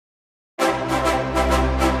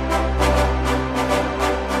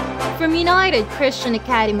from United Christian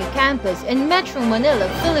Academy campus in Metro Manila,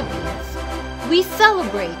 Philippines. We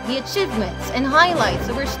celebrate the achievements and highlights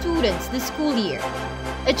of our students this school year.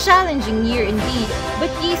 A challenging year indeed, but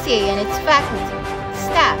UCA and its faculty,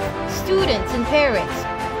 staff, students, and parents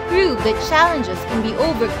prove that challenges can be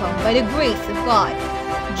overcome by the grace of God.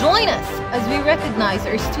 Join us as we recognize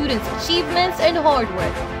our students' achievements and hard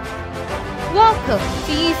work. Welcome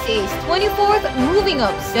to UCA's 24th Moving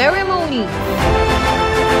Up Ceremony.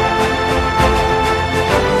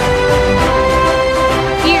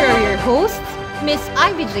 Here are your hosts, Miss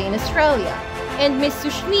Ivy Jane Australia and Miss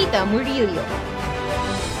Sushmita Murillo.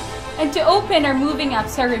 And to open our Moving Up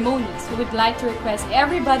ceremonies, we would like to request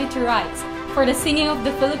everybody to rise for the singing of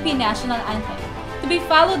the Philippine National Anthem, to be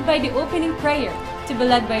followed by the opening prayer, to be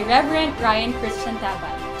led by Reverend Ryan Christian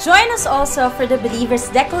Tabay. Join us also for the Believer's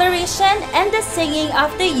Declaration and the singing of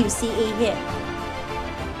the UCA hymn.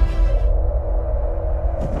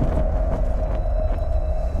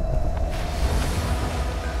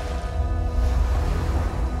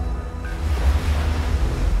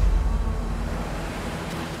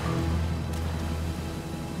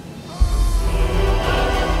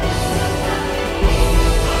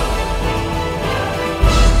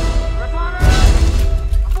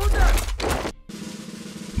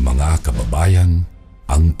 Kababayan,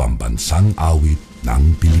 ang pambansang awit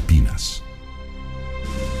ng Pilipinas.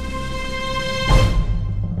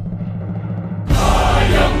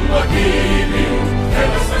 Kayang magiliw,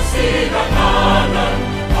 telas ng sinakanan,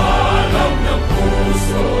 alam ng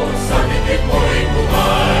puso, sa titik mo'y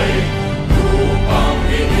buhay. Lupang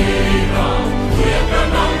hinirang, tuyak ka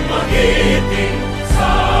ng magiting, sa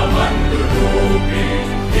manlulupin,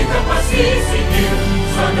 di ka pasisingil,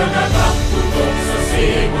 sa nagatak tutok sa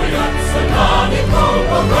simoy at sa langit mong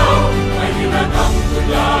pagaw, ay hinatang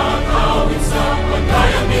tulad awit sa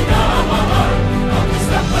pagkayang minamahal. Ang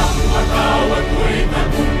isang ng matawad mo'y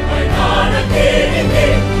tagumpay na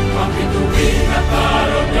nagtitindig, ang bituin at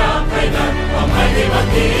araw niya kailan pamay di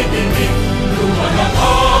magtitindig. Luman ang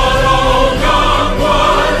araw ng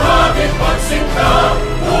walhagit pagsinta,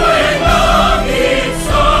 buhay langit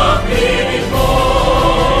sa piling mo.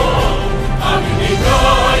 Ang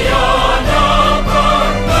inigaya ng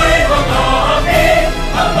pagkay mga api,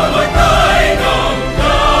 ang mamatay ng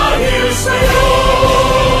dahil sa'yo.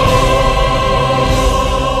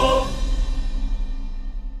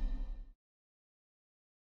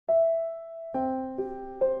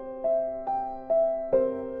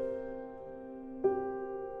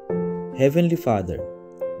 Heavenly Father,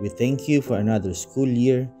 we thank you for another school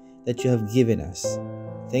year that you have given us.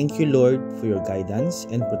 Thank you, Lord, for your guidance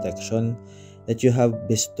and protection that you have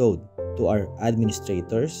bestowed to our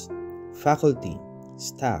administrators, faculty,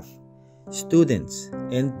 staff, students,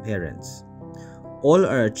 and parents. All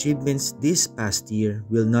our achievements this past year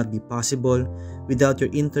will not be possible without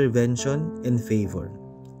your intervention and favor.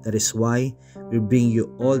 That is why we bring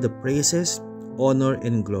you all the praises, honor,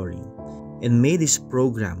 and glory. And may this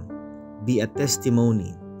program be a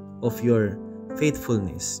testimony of your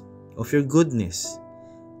faithfulness, of your goodness,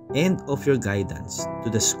 and of your guidance to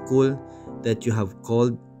the school that you have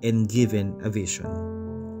called and given a vision.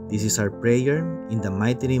 This is our prayer in the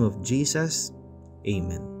mighty name of Jesus.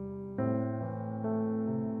 Amen.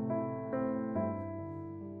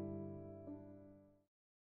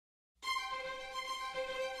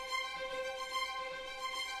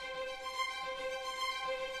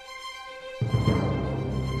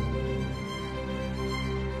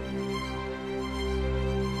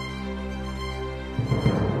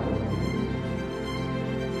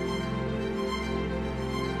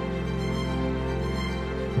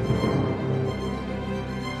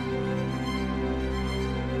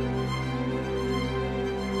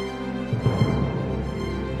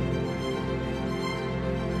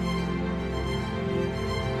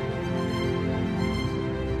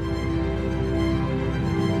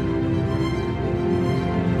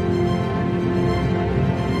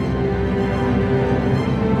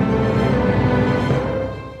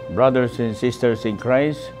 Brothers and sisters in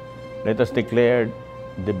Christ, let us declare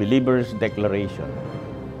the Believer's Declaration.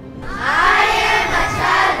 I am a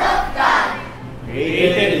child of God,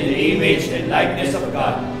 Created in the image and likeness of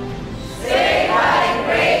God, saved by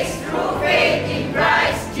grace through faith in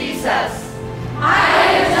Christ Jesus.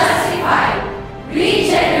 I am justified,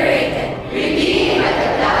 regenerated, redeemed at the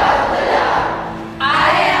blood of the Lamb.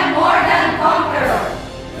 I am more than conqueror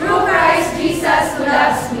through Christ Jesus who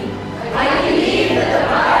loves me. I believe that the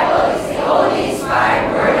Bible is the only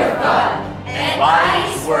inspired Word of God, and by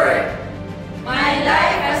His Word, my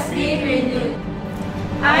life has been renewed.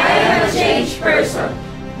 I am a changed person,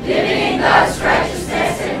 living in God's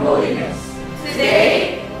righteousness and holiness.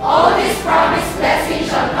 Today, all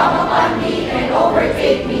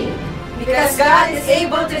God is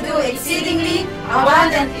able to do exceedingly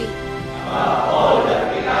abundantly. All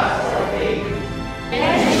that we ask or think.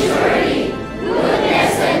 And surely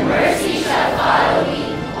goodness and mercy shall follow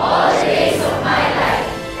me all the days of my life,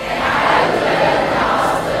 and I will dwell in the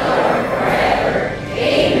house of the Lord forever.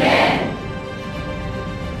 Amen.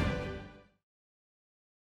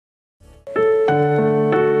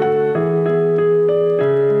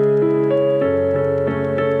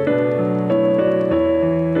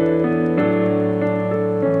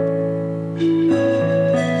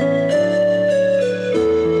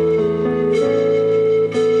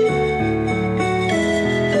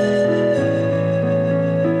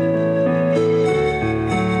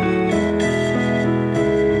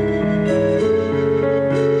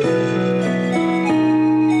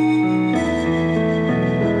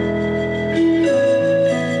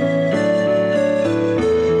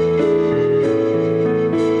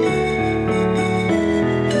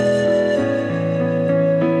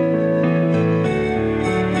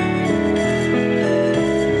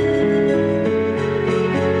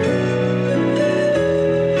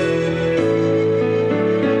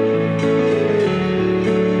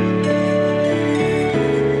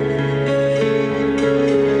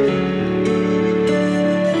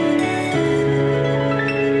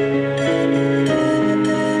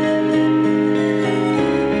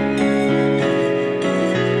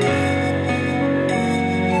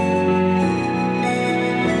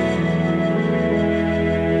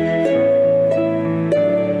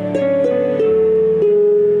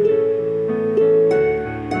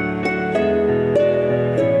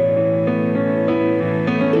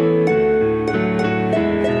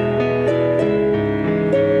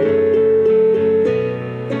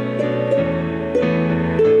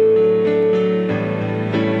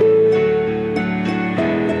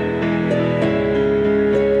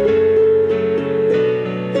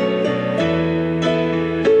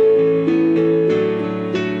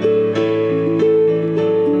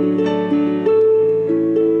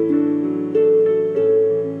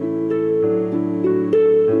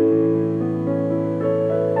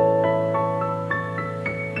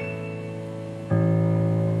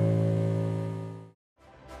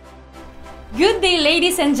 Good day,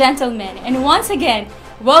 ladies and gentlemen, and once again,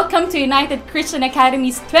 welcome to United Christian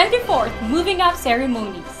Academy's 24th Moving Up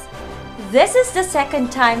Ceremonies. This is the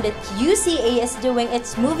second time that UCA is doing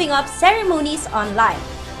its Moving Up Ceremonies online,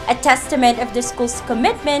 a testament of the school's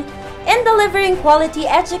commitment in delivering quality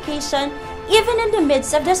education even in the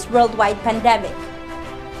midst of this worldwide pandemic.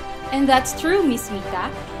 And that's true, Miss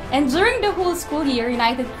Mita. And during the whole school year,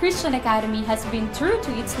 United Christian Academy has been true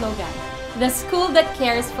to its slogan, the school that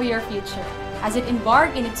cares for your future, as it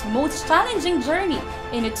embarked in its most challenging journey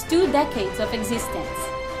in its 2 decades of existence.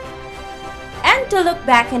 And to look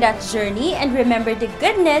back on that journey and remember the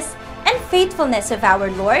goodness and faithfulness of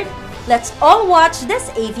our Lord, let's all watch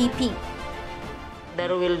this AVP.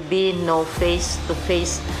 There will be no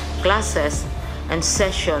face-to-face classes and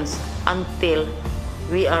sessions until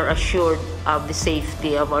we are assured of the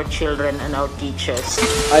safety of our children and our teachers.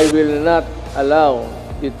 I will not allow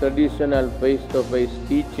the traditional face-to-face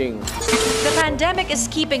teaching. The pandemic is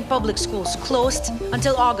keeping public schools closed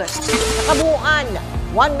until August. Kabuuan,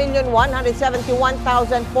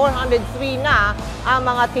 1,171,403 na ang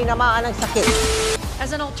mga tinamaan ng sakit.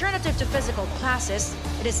 As an alternative to physical classes,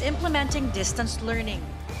 it is implementing distance learning.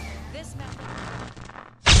 This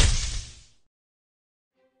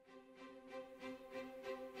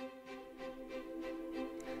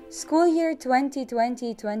School year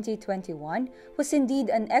 2020-2021 was indeed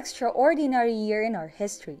an extraordinary year in our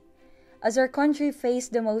history. As our country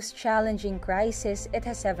faced the most challenging crisis it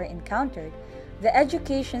has ever encountered, the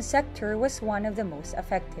education sector was one of the most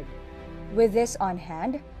affected. With this on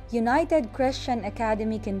hand, United Christian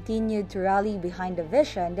Academy continued to rally behind the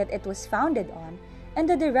vision that it was founded on and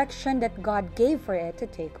the direction that God gave for it to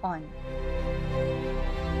take on.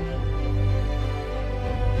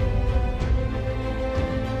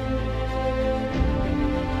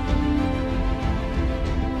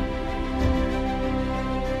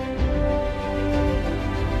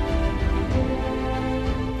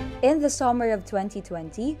 In the summer of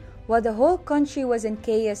 2020, while the whole country was in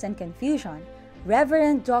chaos and confusion,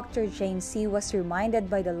 Reverend Dr. James C. was reminded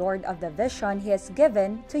by the Lord of the vision He has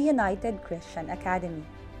given to United Christian Academy.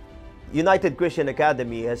 United Christian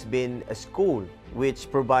Academy has been a school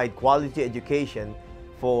which provides quality education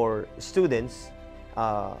for students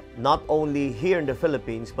not only here in the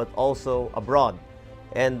Philippines but also abroad.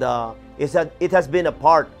 And it has been a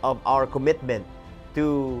part of our commitment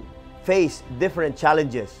to face different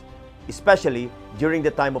challenges, especially during the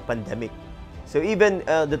time of pandemic. So even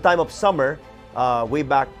the time of summer, way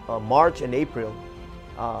back March and April,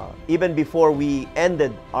 even before we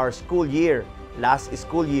ended our school year, last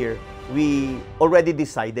school year, we already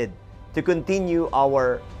decided to continue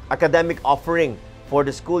our academic offering for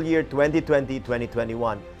the school year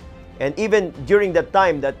 2020-2021. And even during that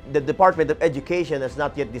time that the Department of Education has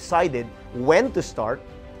not yet decided when to start,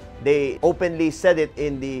 they openly said it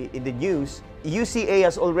in the news, UCA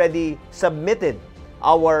has already submitted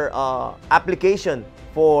our application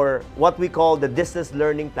for what we call the distance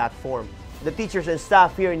learning platform. The teachers and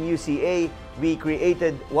staff here in UCA, we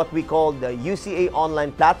created what we call the UCA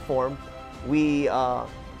online platform. We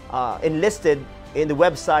enlisted in the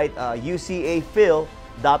website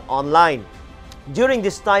ucafil.online. During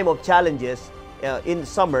this time of challenges in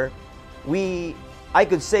summer, I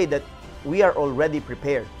could say that we are already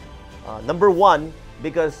prepared. Number one,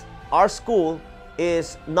 because our school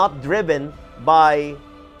is not driven by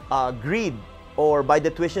greed or by the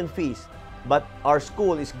tuition fees, but our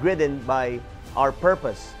school is driven by our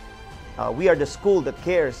purpose. We are the school that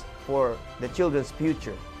cares for the children's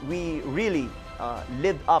future. We really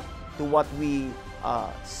lived up to what we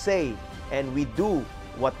say, and we do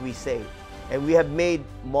what we say. And we have made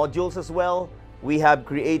modules as well. We have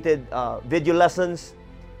created video lessons.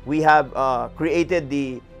 We have created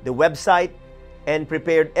the website and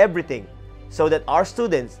prepared everything so that our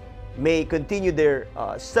students may continue their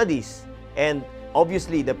studies, and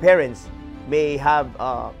obviously the parents may have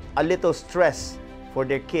a little stress for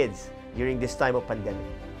their kids during this time of pandemic.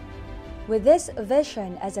 With this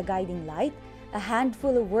vision as a guiding light, a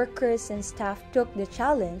handful of workers and staff took the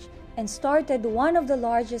challenge and started one of the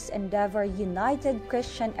largest endeavor United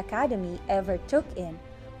Christian Academy ever took in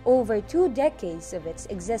over 2 decades of its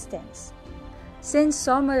existence. Since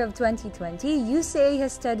summer of 2020, UCA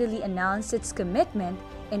has steadily announced its commitment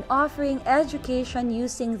in offering education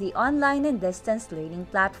using the online and distance learning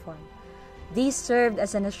platform. These served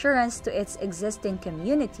as an assurance to its existing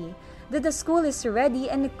community that the school is ready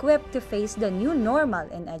and equipped to face the new normal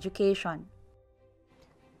in education.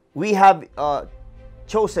 We have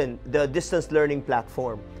chosen the distance learning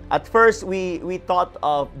platform. At first, we thought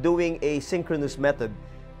of doing a synchronous method,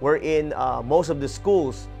 wherein most of the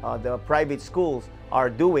schools, the private schools, are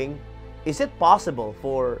doing. Is it possible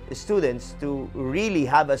for students to really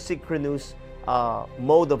have a synchronous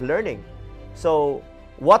mode of learning? So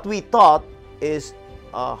what we thought is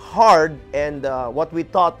hard, and what we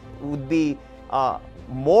thought would be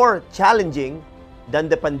more challenging than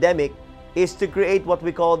the pandemic is to create what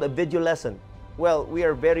we call a video lesson. Well, we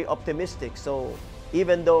are very optimistic, so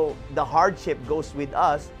even though the hardship goes with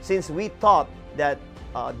us, since we thought that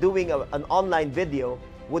doing an online video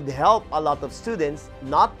would help a lot of students,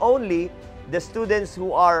 not only the students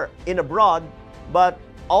who are in abroad, but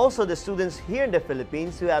also the students here in the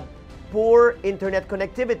Philippines who have poor internet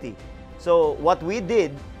connectivity. So what we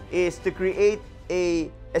did is to create a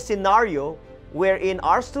scenario wherein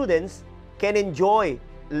our students can enjoy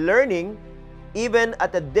learning even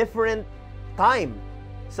at a different time.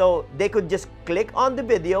 So they could just click on the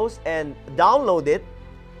videos and download it.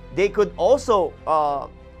 They could also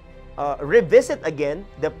revisit again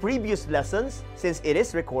the previous lessons since it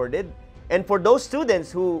is recorded. And for those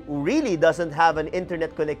students who really doesn't have an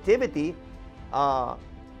internet connectivity,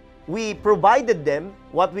 we provided them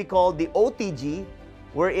what we call the OTG,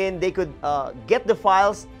 wherein they could get the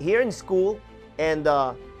files here in school and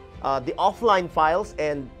the offline files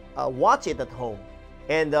and watch it at home.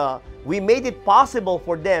 And we made it possible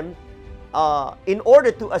for them in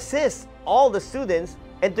order to assist all the students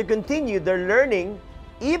and to continue their learning,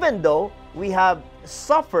 even though we have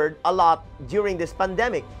suffered a lot during this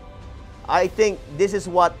pandemic. I think this is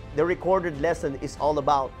what the recorded lesson is all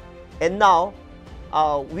about. And now,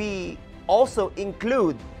 we also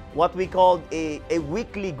include what we call a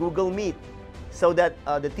weekly Google Meet, so that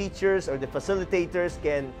the teachers or the facilitators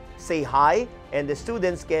can say hi, and the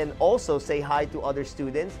students can also say hi to other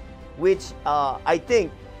students, which I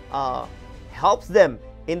think helps them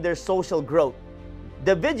in their social growth.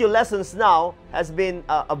 The video lessons now has been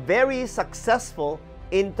a very successful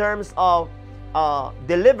in terms of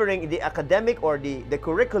delivering the academic or the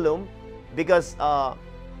curriculum, because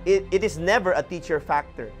it is never a teacher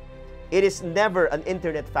factor. It is never an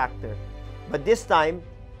internet factor. But this time,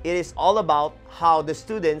 it is all about how the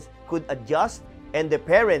students could adjust and the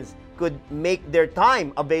parents could make their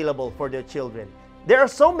time available for their children. There are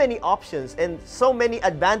so many options and so many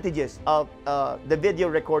advantages of the video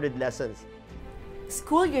recorded lessons.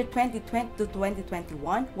 School year 2020 to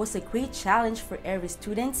 2021 was a great challenge for every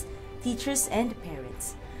students, teachers, and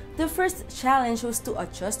parents. The first challenge was to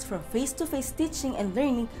adjust from face-to-face teaching and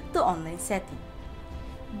learning to online setting.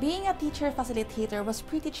 Being a teacher facilitator was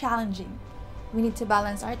pretty challenging. We need to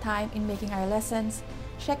balance our time in making our lessons,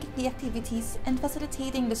 checking the activities, and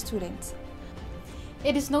facilitating the students.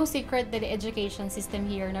 It is no secret that the education system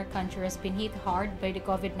here in our country has been hit hard by the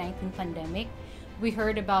COVID-19 pandemic. We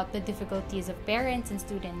heard about the difficulties of parents and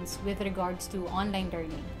students with regards to online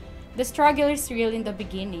learning. The struggle is real in the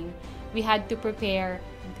beginning. We had to prepare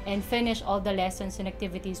and finish all the lessons and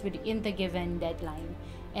activities within the given deadline.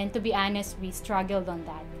 And to be honest, we struggled on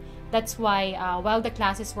that. That's why while the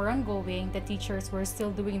classes were ongoing, the teachers were still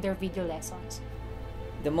doing their video lessons.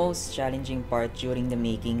 The most challenging part during the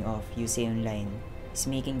making of UCA Online is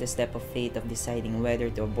making the step of faith of deciding whether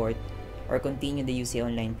to abort or continue the UCA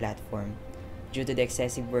Online platform due to the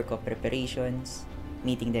excessive work of preparations,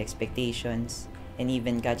 meeting the expectations, and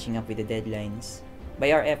even catching up with the deadlines.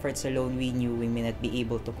 By our efforts alone, we knew we may not be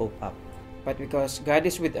able to cope up. But because God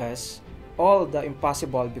is with us, all the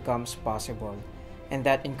impossible becomes possible. And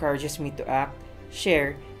that encourages me to act,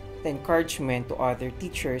 share the encouragement to other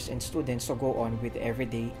teachers and students to go on with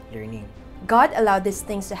everyday learning. God allowed these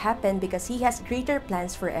things to happen because He has greater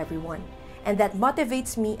plans for everyone. And that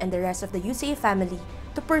motivates me and the rest of the UCA family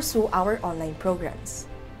to pursue our online programs.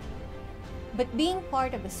 But being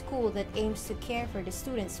part of a school that aims to care for the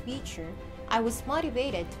students' future, I was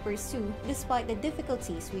motivated to pursue despite the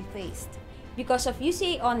difficulties we faced. Because of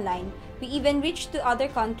UCA Online, we even reached to other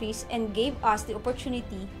countries and gave us the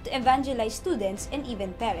opportunity to evangelize students and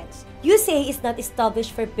even parents. UCA is not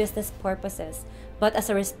established for business purposes, but as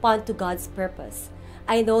a response to God's purpose.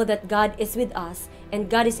 I know that God is with us, and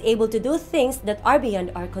God is able to do things that are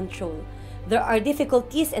beyond our control. There are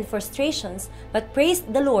difficulties and frustrations, but praise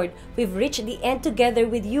the Lord, we've reached the end together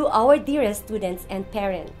with you, our dearest students and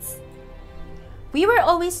parents. We were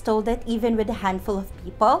always told that even with a handful of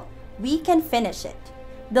people, we can finish it.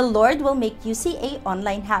 The Lord will make UCA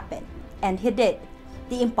Online happen. And He did.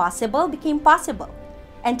 The impossible became possible.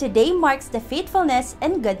 And today marks the faithfulness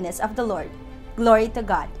and goodness of the Lord. Glory to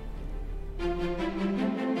God.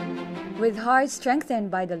 With hearts strengthened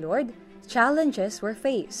by the Lord, challenges were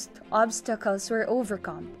faced, obstacles were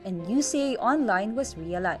overcome, and UCA Online was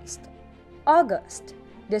realized. August.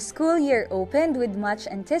 The school year opened with much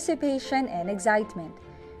anticipation and excitement.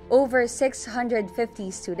 Over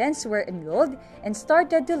 650 students were enrolled and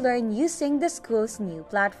started to learn using the school's new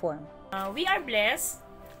platform. We are blessed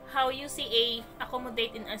how UCA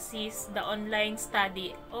accommodate and assist the online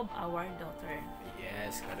study of our daughter.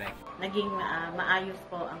 Yes, correct. Naging maayos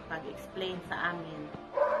po ang pag-explain sa amin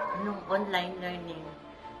nung online learning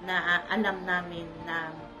na alam namin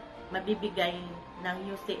na mabibigay ng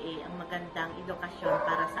UCA ang magandang edukasyon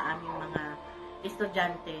para sa aming mga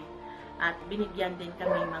estudyante. At binigyan din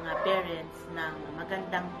kami mga parents ng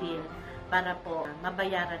magandang deal para po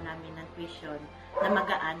mabayaran namin ng tuition na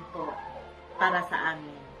magaan po para sa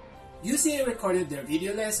amin. UCA recorded their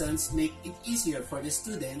video lessons make it easier for the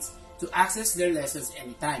students to access their lessons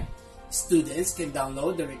anytime. Students can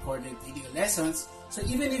download the recorded video lessons, so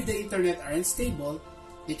even if the internet aren't stable,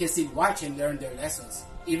 they can still watch and learn their lessons,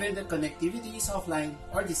 even the connectivity is offline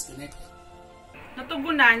or disconnected.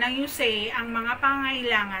 Natugunan ng UCA ang mga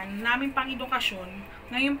pangangailangan naming pang-edukasyon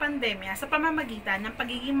ngayong pandemya sa pamamagitan ng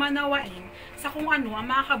pagiging manawain sa kung ano ang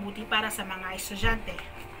makakabuti para sa mga estudyante.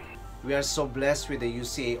 We are so blessed with the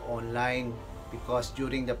UCA Online because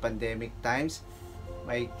during the pandemic times,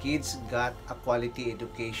 my kids got a quality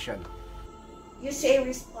education. UCA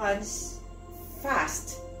responds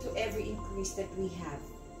fast to every inquiries that we have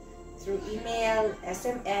through email,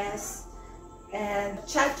 SMS, and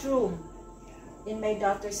chat room in my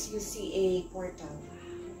daughter's UCA portal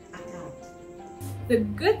account. The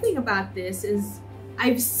good thing about this is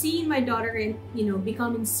I've seen my daughter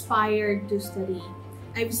become inspired to study.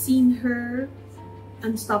 I've seen her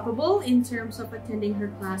unstoppable in terms of attending her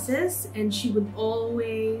classes, and she would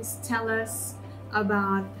always tell us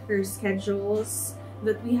about her schedules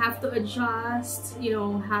that we have to adjust,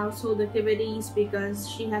 household activities because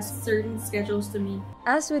she has certain schedules to meet.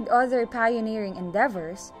 As with other pioneering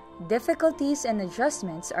endeavors, difficulties and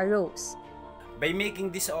adjustments arose. By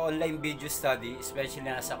making this online video study, especially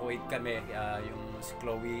nasa Kuwait kami, yung si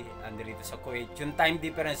Chloe andito sa Kuwait, yung time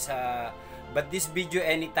difference, but this video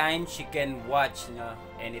anytime she can watch,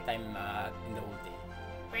 anytime in the whole day.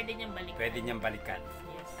 Pwede niyang balikan. Pwede niyang balikan.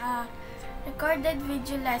 Yes. Recorded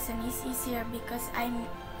video lesson is easier because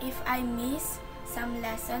if I miss some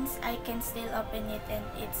lessons, I can still open it and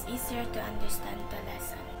it's easier to understand the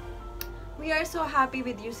lesson. We are so happy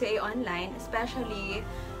with UCA Online, especially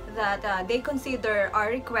that they consider our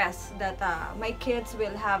request that my kids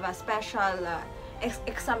will have a special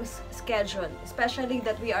exam schedule, especially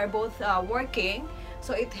that we are both working,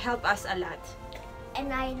 so it helped us a lot. and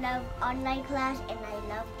I love online class, and I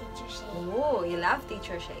love Teacher Shay. Oh, you love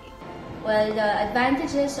Teacher Shay. Well, the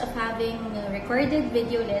advantages of having recorded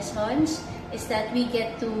video lessons is that we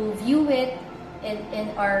get to view it in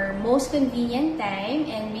our most convenient time,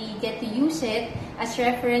 and we get to use it as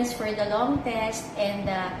reference for the long test and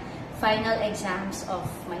the final exams of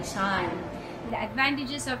my son. The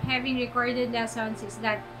advantages of having recorded lessons is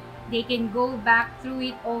that they can go back through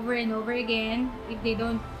it over and over again. If they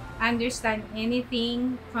don't understand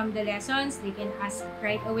anything from the lessons, they can ask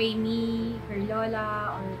right away me, her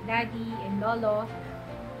lola, or daddy and lolo.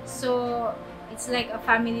 So it's like a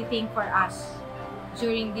family thing for us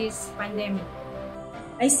during this pandemic.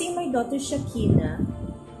 I see my daughter Shakina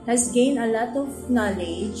has gained a lot of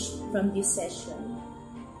knowledge from this session.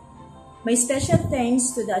 My special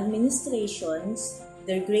thanks to the administrations,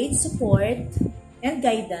 their great support and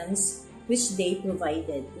guidance which they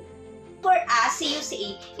provided. For us, si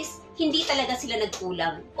UCA is hindi talaga sila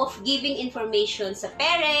nagkulang of giving information sa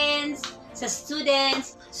parents, sa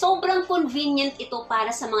students. Sobrang convenient ito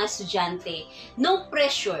para sa mga estudyante. No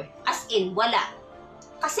pressure, as in wala.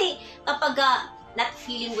 Kasi kapag not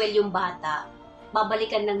feeling well yung bata,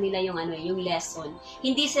 babalikan lang nila yung lesson.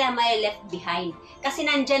 Hindi sila may left behind. Kasi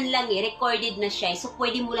nandyan lang recorded na siya. So,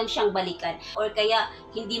 pwede mo lang siyang balikan. Or kaya,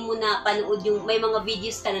 hindi mo na panood may mga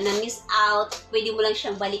videos ka na miss out, pwede mo lang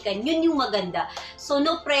siyang balikan. Yun yung maganda. So,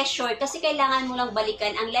 no pressure. Kasi kailangan mo lang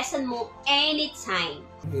balikan ang lesson mo anytime.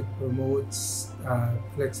 It promotes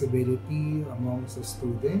flexibility amongst the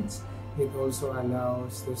students. It also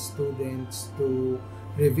allows the students to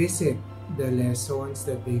revisit the lessons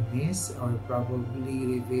that they miss, or probably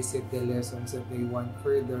revisit the lessons that they want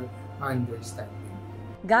further understanding.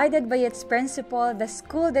 Guided by its principle, the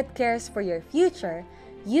school that cares for your future,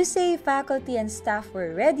 UCA faculty and staff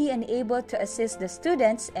were ready and able to assist the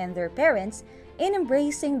students and their parents in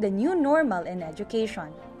embracing the new normal in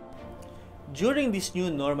education. During this new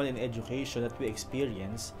normal in education that we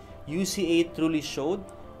experience, UCA truly showed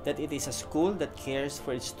that it is a school that cares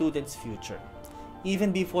for its students' future.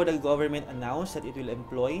 Even before the government announced that it will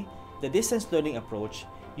employ the distance learning approach,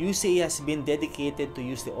 UCA has been dedicated to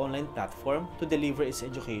use the online platform to deliver its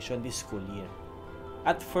education this school year.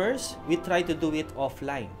 At first, we tried to do it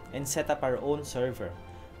offline and set up our own server.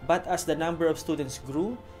 But as the number of students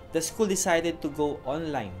grew, the school decided to go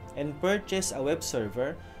online and purchase a web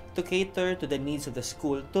server to cater to the needs of the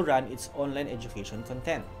school to run its online education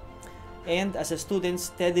content. And as the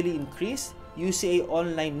students steadily increased, UCA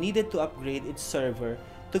Online needed to upgrade its server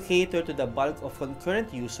to cater to the bulk of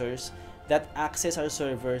concurrent users that access our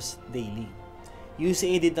servers daily.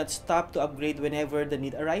 UCA did not stop to upgrade whenever the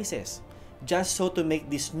need arises, just so to make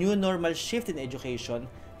this new normal shift in education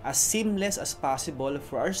as seamless as possible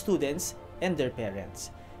for our students and their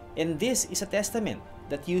parents. And this is a testament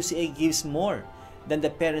that UCA gives more than the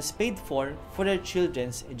parents paid for their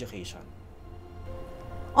children's education.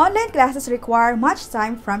 Online classes require much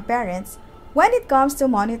time from parents when it comes to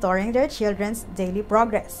monitoring their children's daily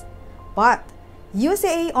progress. But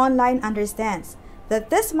UCA Online understands that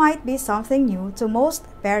this might be something new to most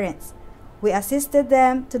parents. We assisted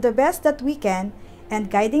them to the best that we can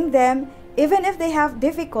and guiding them even if they have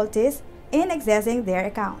difficulties in accessing their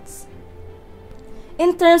accounts.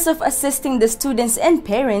 In terms of assisting the students and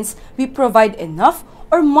parents, we provide enough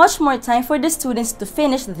or much more time for the students to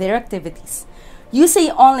finish their activities.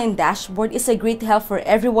 UCA Online Dashboard is a great help for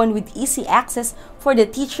everyone with easy access for the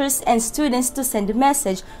teachers and students to send a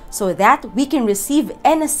message so that we can receive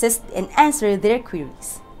and assist and answer their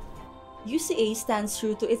queries. UCA stands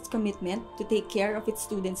true to its commitment to take care of its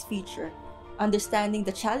students' future. Understanding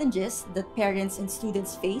the challenges that parents and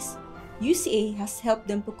students face, UCA has helped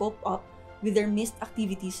them to cope up with their missed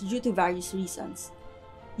activities due to various reasons.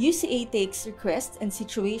 UCA takes requests and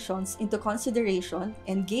situations into consideration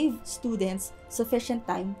and gave students sufficient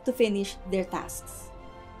time to finish their tasks.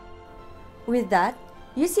 With that,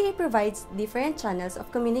 UCA provides different channels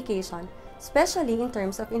of communication, especially in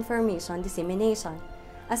terms of information dissemination.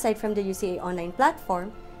 Aside from the UCA online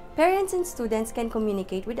platform, parents and students can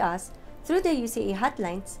communicate with us through the UCA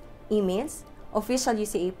hotlines, emails, official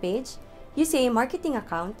UCA page, UCA marketing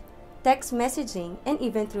account, text messaging, and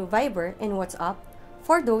even through Viber and WhatsApp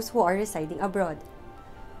for those who are residing abroad.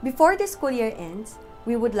 Before the school year ends,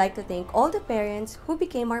 we would like to thank all the parents who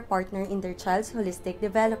became our partner in their child's holistic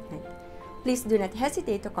development. Please do not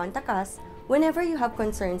hesitate to contact us whenever you have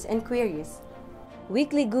concerns and queries.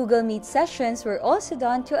 Weekly Google Meet sessions were also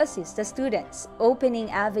done to assist the students, opening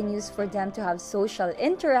avenues for them to have social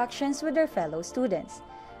interactions with their fellow students,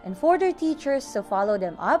 and for their teachers to follow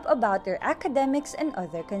them up about their academics and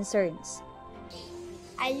other concerns.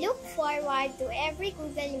 I look forward to every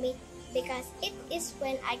Google Meet because it is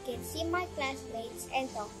when I can see my classmates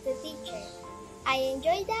and talk to teacher. I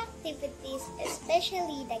enjoy the activities,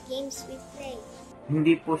 especially the games we play.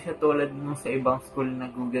 Hindi po siya tulad nung sa ibang school na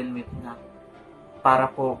Google Meet na para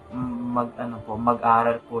po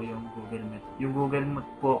mag-aral po yung Google Meet. Yung Google Meet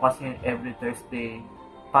po kasi every Thursday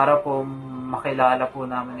para po makilala po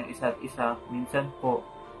namin yung isa't isa. Minsan po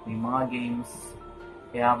may mga games.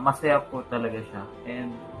 Kaya masaya po talaga siya.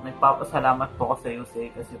 And nagpapasalamat po ako sa UCA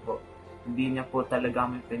kasi po hindi niya po talaga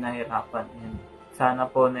kami pinahirapan. And sana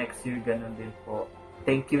po next year ganun din po.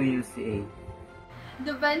 Thank you, UCA.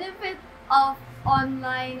 The benefit of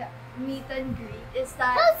online meet and greet is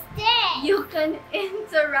that you can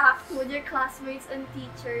interact with your classmates and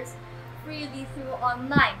teachers freely through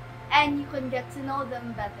online, and you can get to know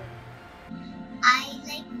them better. I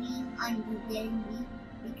like being on Google Meet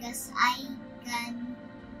because I can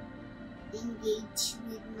engage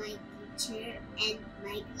with my teacher and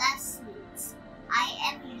my classmates.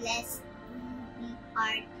 I am blessed to be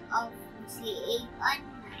part of UCA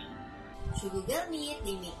Online. Through Google Meet,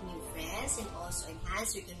 they make new friends and also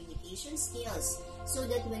enhance their communication skills so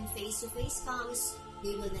that when face-to-face comes,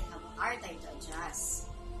 they will not have a hard time to adjust.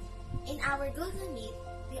 In our Google Meet,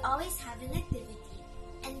 we always have an activity,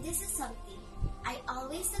 and this is something I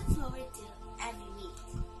always look forward to every week.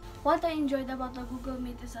 What I enjoyed about the Google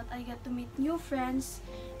Meet is that I get to meet new friends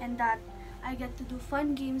and that I get to do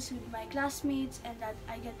fun games with my classmates and that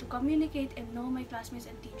I get to communicate and know my classmates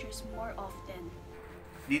and teachers more often.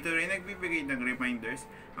 Dito rin nagbibigay ng reminders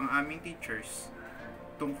ang aming teachers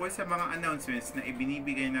tungkol sa mga announcements na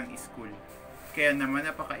ibinibigay ng school. Kaya naman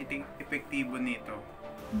napaka-epektibo nito.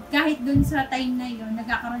 Kahit dun sa time na yon,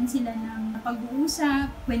 nagkakaroon sila ng pag-uusap,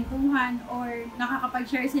 kwentuhan, or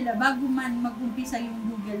nakakapag-share sila bago man mag-umpisa yung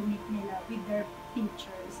Google Meet nila with their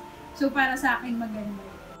teachers. So para sa akin maganda.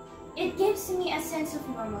 It gives me a sense of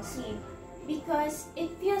normalcy because it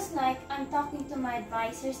feels like I'm talking to my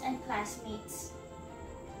advisors and classmates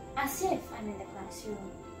as if I'm in the classroom.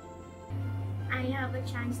 I have a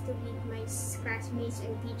chance to meet my classmates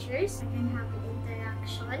and teachers. I can have an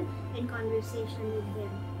interaction and conversation with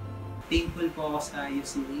them. Thankful po ako sa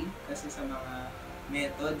UCA kasi sa mga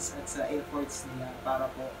methods at sa efforts nila para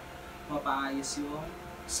po mapaayos yung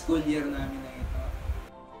school year namin na ito.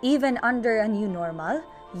 Even under a new normal,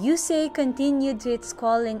 UCA continued to its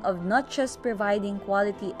calling of not just providing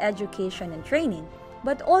quality education and training,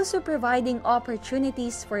 but also providing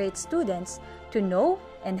opportunities for its students to know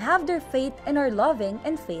and have their faith in our loving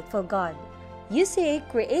and faithful God. UCA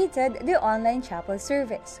created the online chapel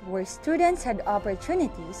service where students had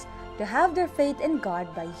opportunities to have their faith in God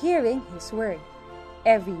by hearing His Word.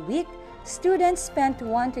 Every week, students spent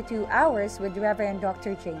 1 to 2 hours with Reverend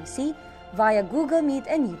Dr. James C. via Google Meet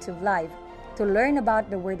and YouTube Live to learn about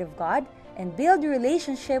the Word of God and build a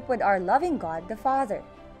relationship with our loving God the Father.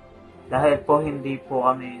 Dahil po hindi po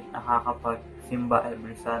kami nakakapagsimba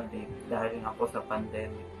every Sunday dahil nga po sa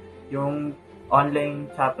pandemic. Yung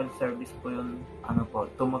online chapel service po yung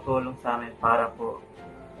tumutulong sa amin para po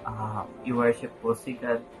i-worship po si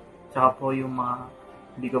God. Tsaka po yung mga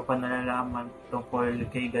hindi ko pa nalalaman tungkol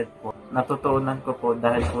kay God po. Natutunan ko po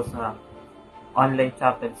dahil po sa online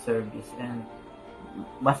chapel service, and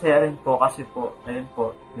masaya rin po kasi po, ayun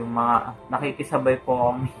po, yung mga nakikisabay po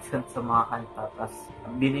ako minsan sa mga kanta, tas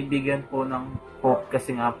binibigyan po ng hope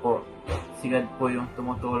kasi nga po, si God po yung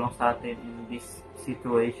tumutulong sa atin in these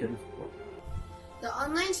situations po. The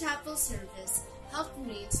online chapel service helped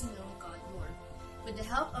me to know God more, with the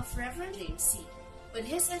help of Reverend James C., with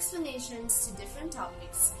his explanations to different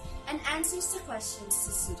topics and answers to questions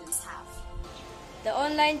the students have. The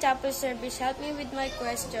online chapel service helped me with my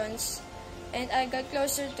questions, and I got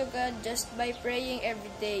closer to God just by praying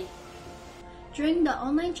every day. During the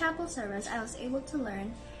online chapel service, I was able to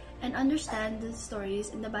learn and understand the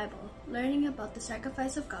stories in the Bible, learning about the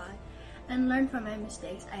sacrifice of God, and learn from my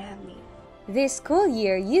mistakes I have made. This school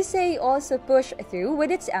year, UCA also pushed through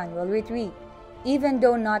with its annual retreat. Even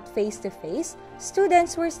though not face-to-face,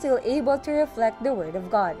 students were still able to reflect the Word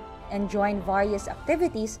of God and join various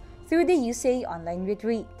activities through the UCA online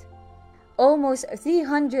retreat. Almost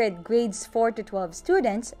 300 grades 4 to 12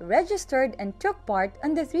 students registered and took part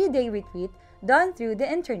on the 3-day retreat done through the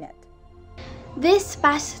internet. This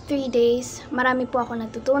past 3 days, marami po ako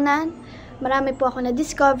natutunan, marami po ako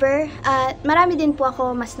na-discover, at marami din po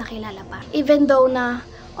ako mas nakilala pa. Even though na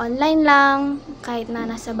online lang, kahit na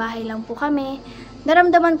nasa bahay lang po kami,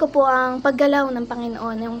 naramdaman ko po ang paggalaw ng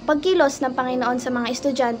Panginoon, yung pagkilos ng Panginoon sa mga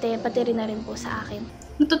estudyante, pati rin na rin po sa akin.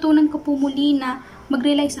 Natutunan ko po muli na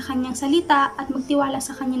mag-rely sa kanyang salita at magtiwala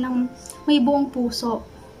sa kanya ng may buong puso.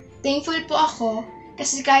 Thankful po ako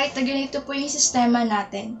Kasi kahit na ganito po yung sistema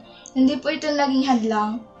natin, hindi po ito naging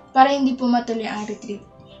hadlang para hindi po matuloy ang retreat.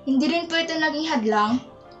 Hindi rin po ito naging hadlang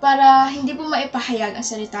para hindi po maipahayag ang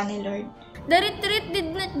salita ni Lord. The retreat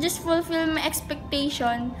did not just fulfill my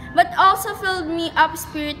expectation, but also filled me up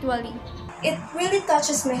spiritually. It really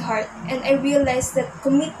touches my heart, and I realize that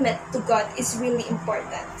commitment to God is really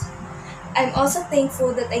important. I'm also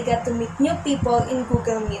thankful that I got to meet new people in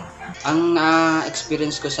Google Meet. Ang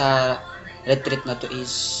experience ko sa retreat na to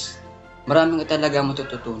is marami ka talaga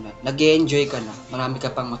matututunan. Nag-enjoy ka na, marami ka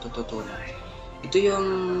pang matututunan. Ito yung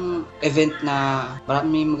event na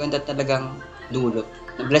marami maganda talagang dulot.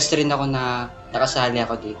 Blessed rin ako na nakasali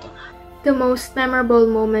ako dito. The most memorable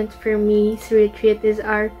moment for me sa retreat is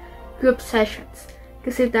our group sessions.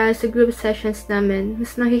 Kasi dahil sa group sessions namin,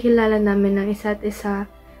 mas nakikilala namin ng isa't isa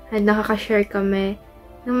at nakaka-share kami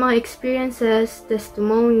ng mga experiences,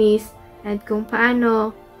 testimonies, at kung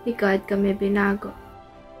paano ni God kami binago.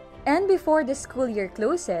 And before the school year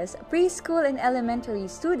closes, preschool and elementary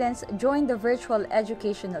students joined the virtual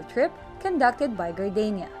educational trip conducted by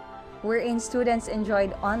Gardenia, wherein students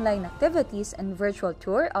enjoyed online activities and virtual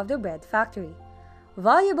tour of the bread factory.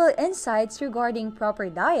 Valuable insights regarding proper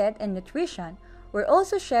diet and nutrition were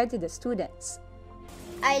also shared to the students.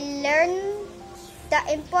 I learned the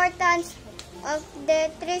importance of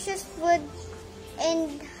nutritious food and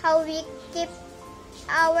how we keep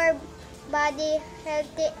our body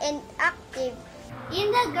healthy and active. In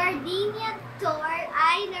the gardenia tour,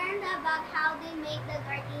 I learned about how they make the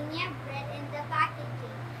gardenia bread and the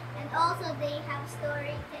packaging. And also they have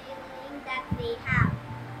storytelling that they have.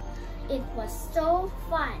 It was so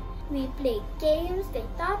fun. We played games. They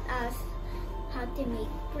taught us how to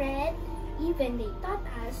make bread. Even they taught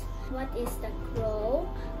us what is the grow,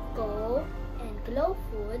 go, and glow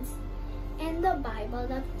foods and the Bible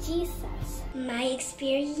of Jesus. My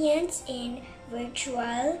experience in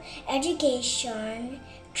virtual education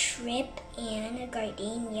trip in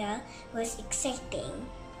Gardenia was exciting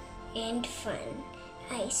and fun.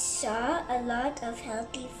 I saw a lot of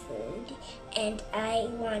healthy food and I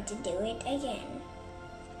want to do it again.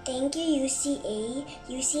 Thank you, UCA.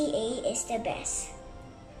 UCA is the best.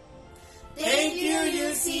 Thank you,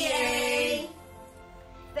 UCA!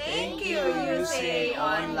 Thank you, UCA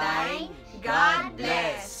Online. God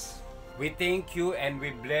bless. We thank you and we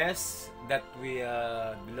bless that we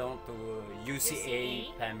belong to UCA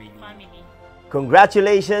family.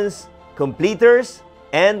 Congratulations, completers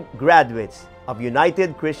and graduates of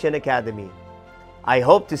United Christian Academy. I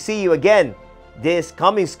hope to see you again this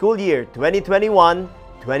coming school year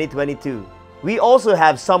 2021-2022. We also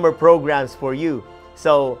have summer programs for you,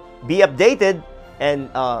 so be updated and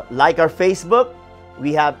like our Facebook.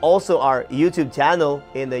 We have also our YouTube channel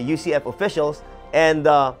in the UCF officials, and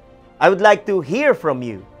I would like to hear from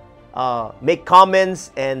you. Make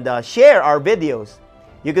comments and share our videos.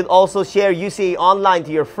 You can also share UCA Online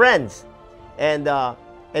to your friends and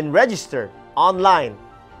register online.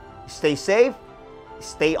 Stay safe,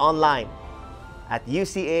 stay online at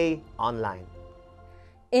UCA Online.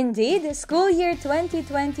 Indeed, school year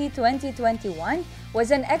 2020-2021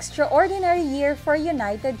 was an extraordinary year for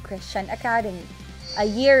United Christian Academy. A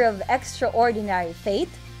year of extraordinary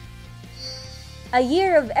faith, a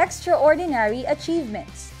year of extraordinary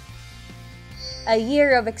achievements, a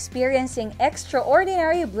year of experiencing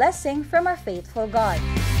extraordinary blessing from our faithful God.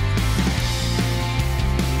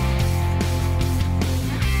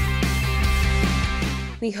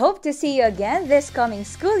 We hope to see you again this coming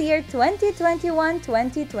school year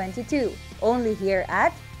 2021-2022, only here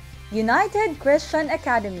at United Christian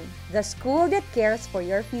Academy, the school that cares for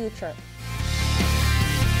your future.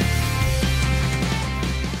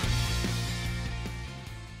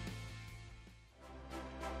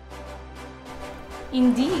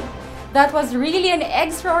 Indeed, that was really an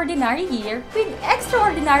extraordinary year with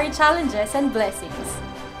extraordinary challenges and blessings.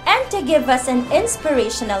 And to give us an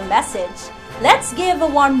inspirational message, let's give a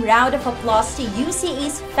warm round of applause to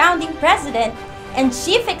UCA's founding president and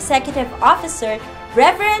Chief Executive Officer,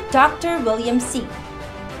 Reverend Dr. William C.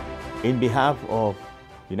 In behalf of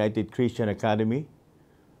United Christian Academy,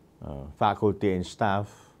 faculty and staff,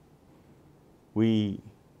 we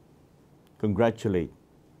congratulate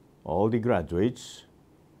all the graduates.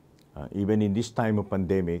 Even in this time of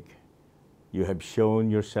pandemic, you have shown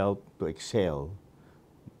yourself to excel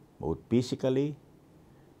both physically,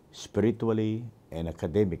 spiritually, and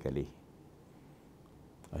academically.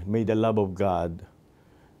 May the love of God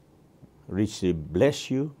richly bless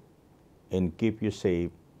you and keep you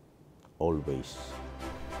safe always.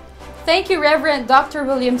 Thank you, Reverend Dr.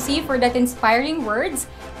 William C. for that inspiring words.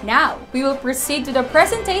 Now, we will proceed to the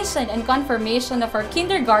presentation and confirmation of our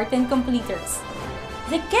kindergarten completers.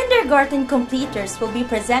 The kindergarten completers will be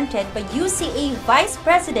presented by UCA Vice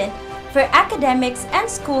President for Academics and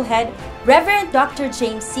School Head, Reverend Dr.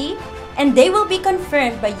 James C., and they will be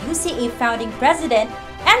confirmed by UCA Founding President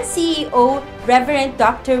and CEO, Reverend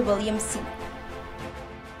Dr. William C.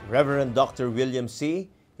 Reverend Dr. William C.,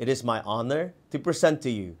 it is my honor to present to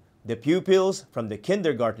you the pupils from the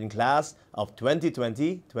kindergarten class of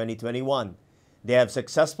 2020-2021. They have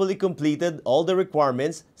successfully completed all the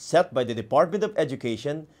requirements set by the Department of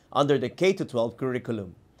Education under the K-12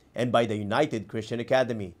 curriculum and by the United Christian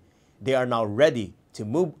Academy. They are now ready to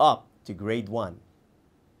move up to grade 1.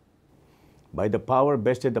 By the power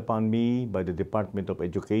vested upon me by the Department of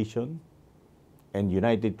Education and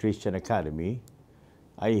United Christian Academy,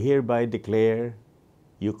 I hereby declare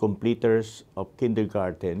you completers of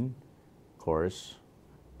kindergarten course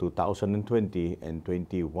 2020 and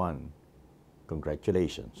 21.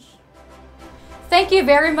 Congratulations. Thank you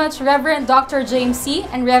very much, Reverend Dr. James C.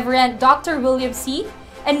 and Reverend Dr. William C.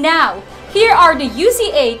 And now, here are the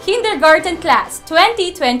UCA Kindergarten Class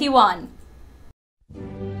 2021.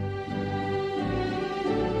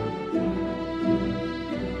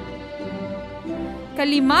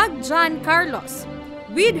 Kalimag John Carlos,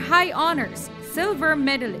 with high honors, silver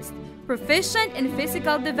medalist, proficient in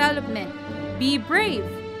physical development. Be brave.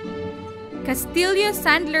 Castillo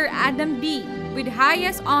Sandler Adam B., with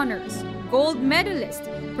highest honors, gold medalist,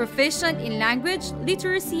 proficient in language,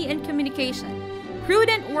 literacy, and communication.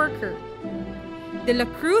 Prudent worker. De la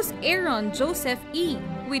Cruz Aaron Joseph E.,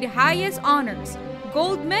 with highest honors,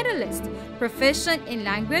 gold medalist, proficient in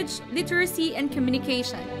language, literacy, and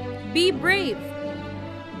communication. Be brave.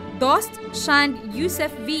 Dost Shand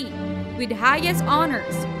Yusef V., with highest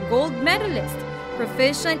honors, gold medalist,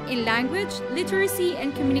 proficient in language, literacy,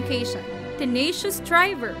 and communication. Tenacious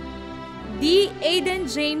striver. D.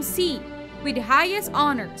 Aiden James C., with highest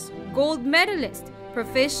honors, gold medalist,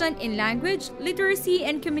 proficient in language, literacy,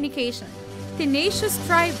 and communication. Tenacious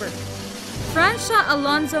striver. Francia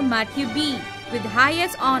Alonzo Matthew B., with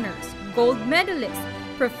highest honors, gold medalist,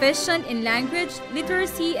 proficient in language,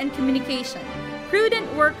 literacy, and communication.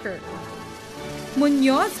 Prudent worker.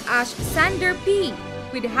 Munoz Ash Sander P.,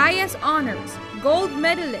 with highest honors, gold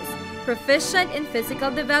medalist, proficient in physical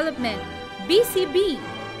development. BCB.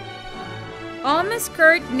 Almas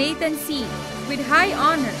Kurt Nathan C., with high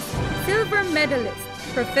honors, silver medalist,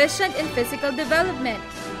 proficient in physical development.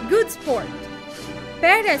 Good sport.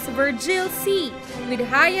 Perez Virgil C., with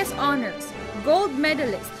highest honors, gold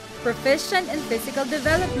medalist, proficient in physical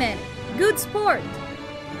development. Good sport.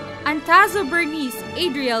 Antazo Bernice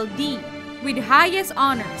Adriel D., with highest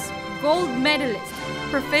honors, gold medalist,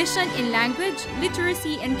 proficient in language,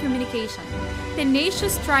 literacy, and communication.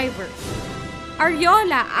 Tenacious striver.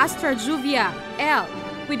 Ariola Astra Juvia L.,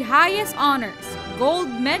 with highest honors, gold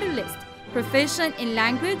medalist, proficient in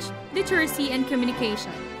language, literacy, and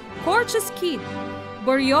communication. Portius Kid.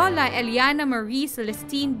 Boriola Eliana Marie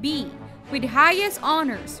Celestine B., with highest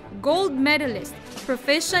honors, gold medalist,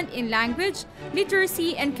 proficient in language,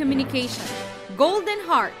 literacy, and communication. Golden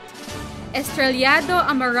Heart. Estrellado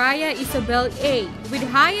Amaraya Isabel A., with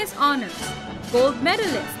highest honors, gold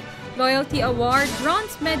medalist, Loyalty Award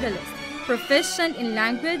bronze medalist, proficient in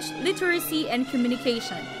language, literacy, and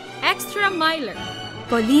communication. Extra miler.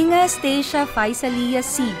 Colinga Stacia Faisalia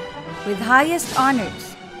C., with highest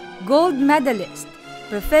honors, gold medalist,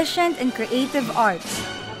 proficient in creative arts,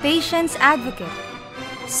 patience advocate.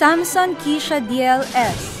 Samson Keisha DL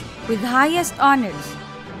S., with highest honors,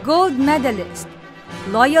 gold medalist,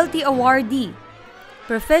 loyalty awardee,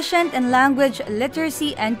 proficient in language,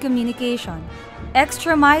 literacy, and communication.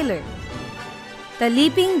 Extra miler.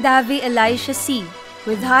 Taliping Davi Elisha C.,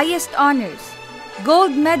 with highest honors,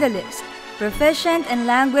 gold medalist, proficient in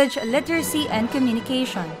language, literacy, and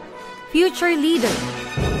communication. Future leader.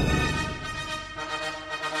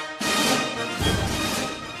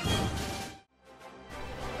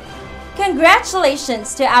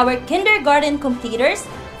 Congratulations to our kindergarten completers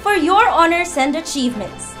for your honors and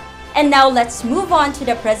achievements. And now let's move on to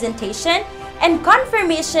the presentation and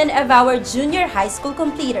confirmation of our junior high school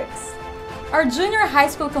completers. Our junior high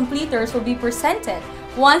school completers will be presented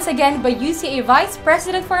once again by UCA Vice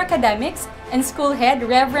President for Academics and School Head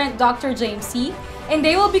Reverend Dr. James C., and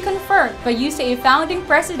they will be confirmed by UCA Founding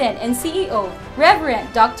President and CEO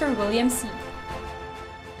Reverend Dr. William C.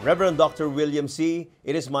 Reverend Dr. William C.,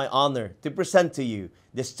 it is my honor to present to you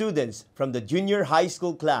the students from the junior high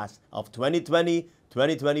school class of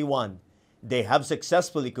 2020-2021. They have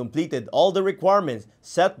successfully completed all the requirements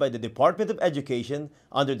set by the Department of Education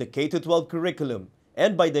under the K-12 curriculum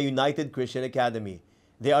and by the United Christian Academy.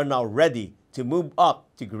 They are now ready to move up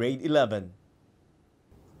to grade 11.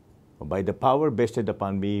 By the power vested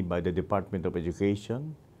upon me by the Department of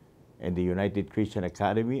Education and the United Christian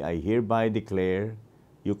Academy, I hereby declare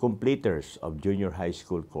you completers of Junior High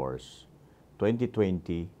School course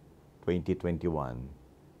 2020-2021.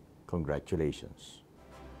 Congratulations.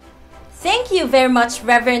 Thank you very much,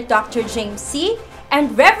 Reverend Dr. James C.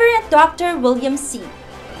 and Reverend Dr. William C.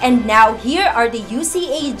 And now here are the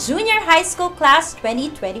UCA Junior High School Class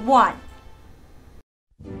 2021.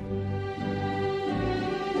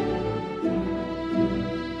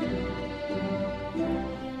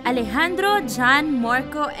 Alejandro John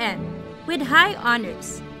Morco M. with high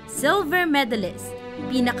honors, silver medalist,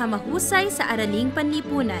 pinakamahusay sa Araling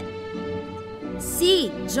Panlipunan.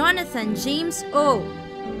 C. Jonathan James O.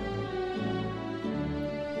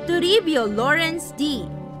 Toribio Lawrence D.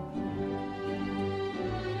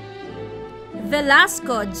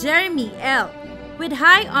 Velasco Jeremy L. with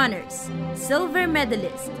high honors, silver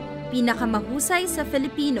medalist, pinakamahusay sa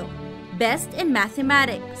Filipino, best in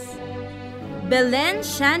mathematics. Belen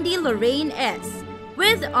Shandy Lorraine S.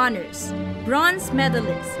 with honors, bronze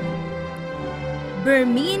medalist.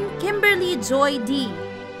 Bermine Kimberly Joy D.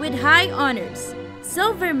 with high honors,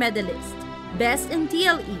 silver medalist, best in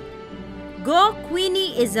TLE. Go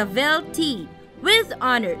Queenie Isabel T. with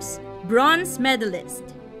honors, bronze medalist.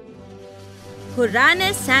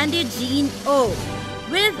 Hurane Sandy Jean O.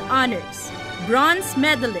 with honors, bronze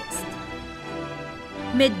medalist.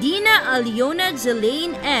 Medina Aliona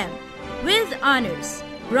Jelaine M. with honors,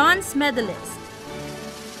 bronze medalist.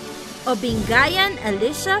 Obingayan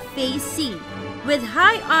Alicia Faye C. with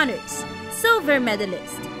high honors, silver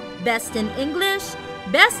medalist, best in English,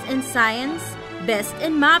 best in science, best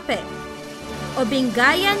in MAPE.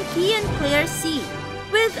 Obingayan Kian Claire C.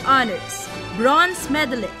 with honors, bronze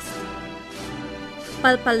medalist.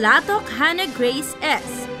 Palpalatok Hannah Grace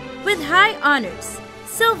S. with high honors,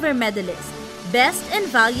 silver medalist, best in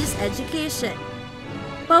values education.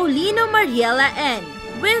 Paulino Mariela N.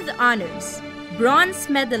 with honors, bronze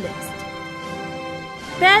medalist.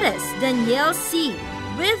 Perez Danielle C.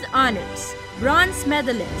 with honors, bronze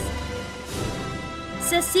medalist.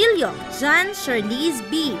 Cecilio Jan Charlize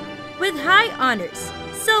B. with high honors,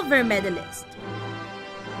 silver medalist.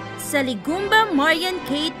 Saligumba Marian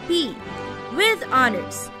Kate P. with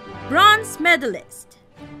honors, bronze medalist.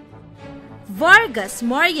 Vargas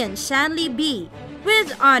Marian Shanley B.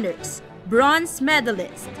 with honors, bronze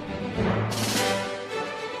medalist.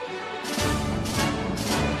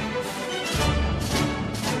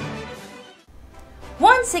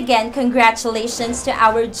 Once again, congratulations to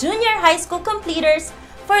our junior high school completers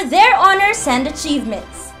for their honors and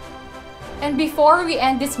achievements. And before we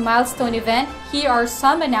end this milestone event, here are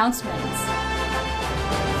some announcements.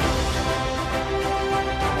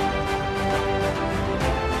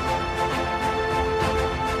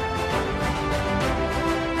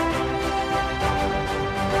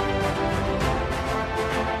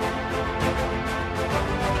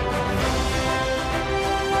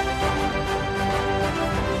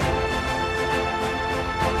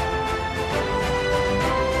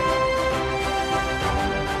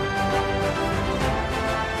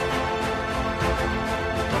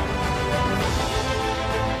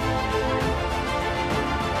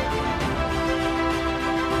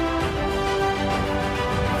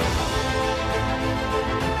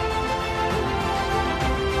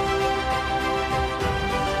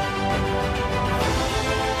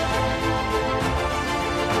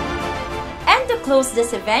 Close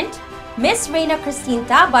this event, Miss Reina Christine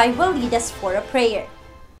Tabay will lead us for a prayer.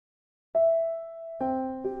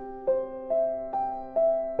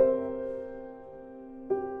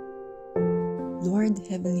 Lord,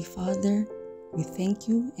 Heavenly Father, we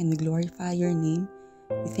thank you and we glorify your name.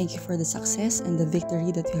 We thank you for the success and the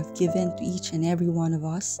victory that you have given to each and every one of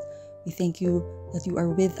us. We thank you that you are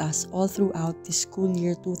with us all throughout this school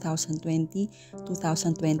year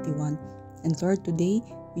 2020-2021. And Lord, today,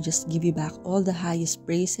 we just give you back all the highest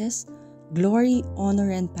praises, glory,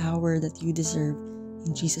 honor, and power that you deserve.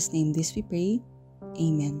 In Jesus' name this we pray.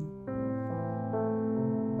 Amen.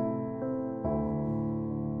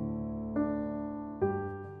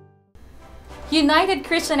 United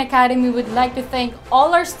Christian Academy would like to thank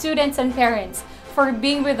all our students and parents for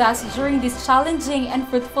being with us during this challenging and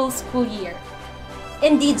fruitful school year.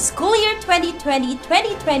 Indeed, school year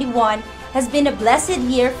 2020-2021 has been a blessed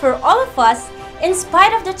year for all of us in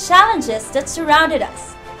spite of the challenges that surrounded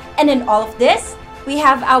us. And in all of this, we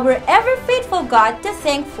have our ever-faithful God to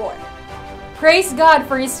thank for. Praise God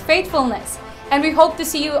for His faithfulness, and we hope to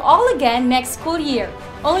see you all again next school year,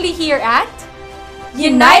 only here at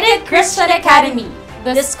United Christian Academy,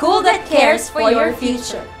 the school that cares for your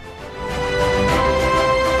future.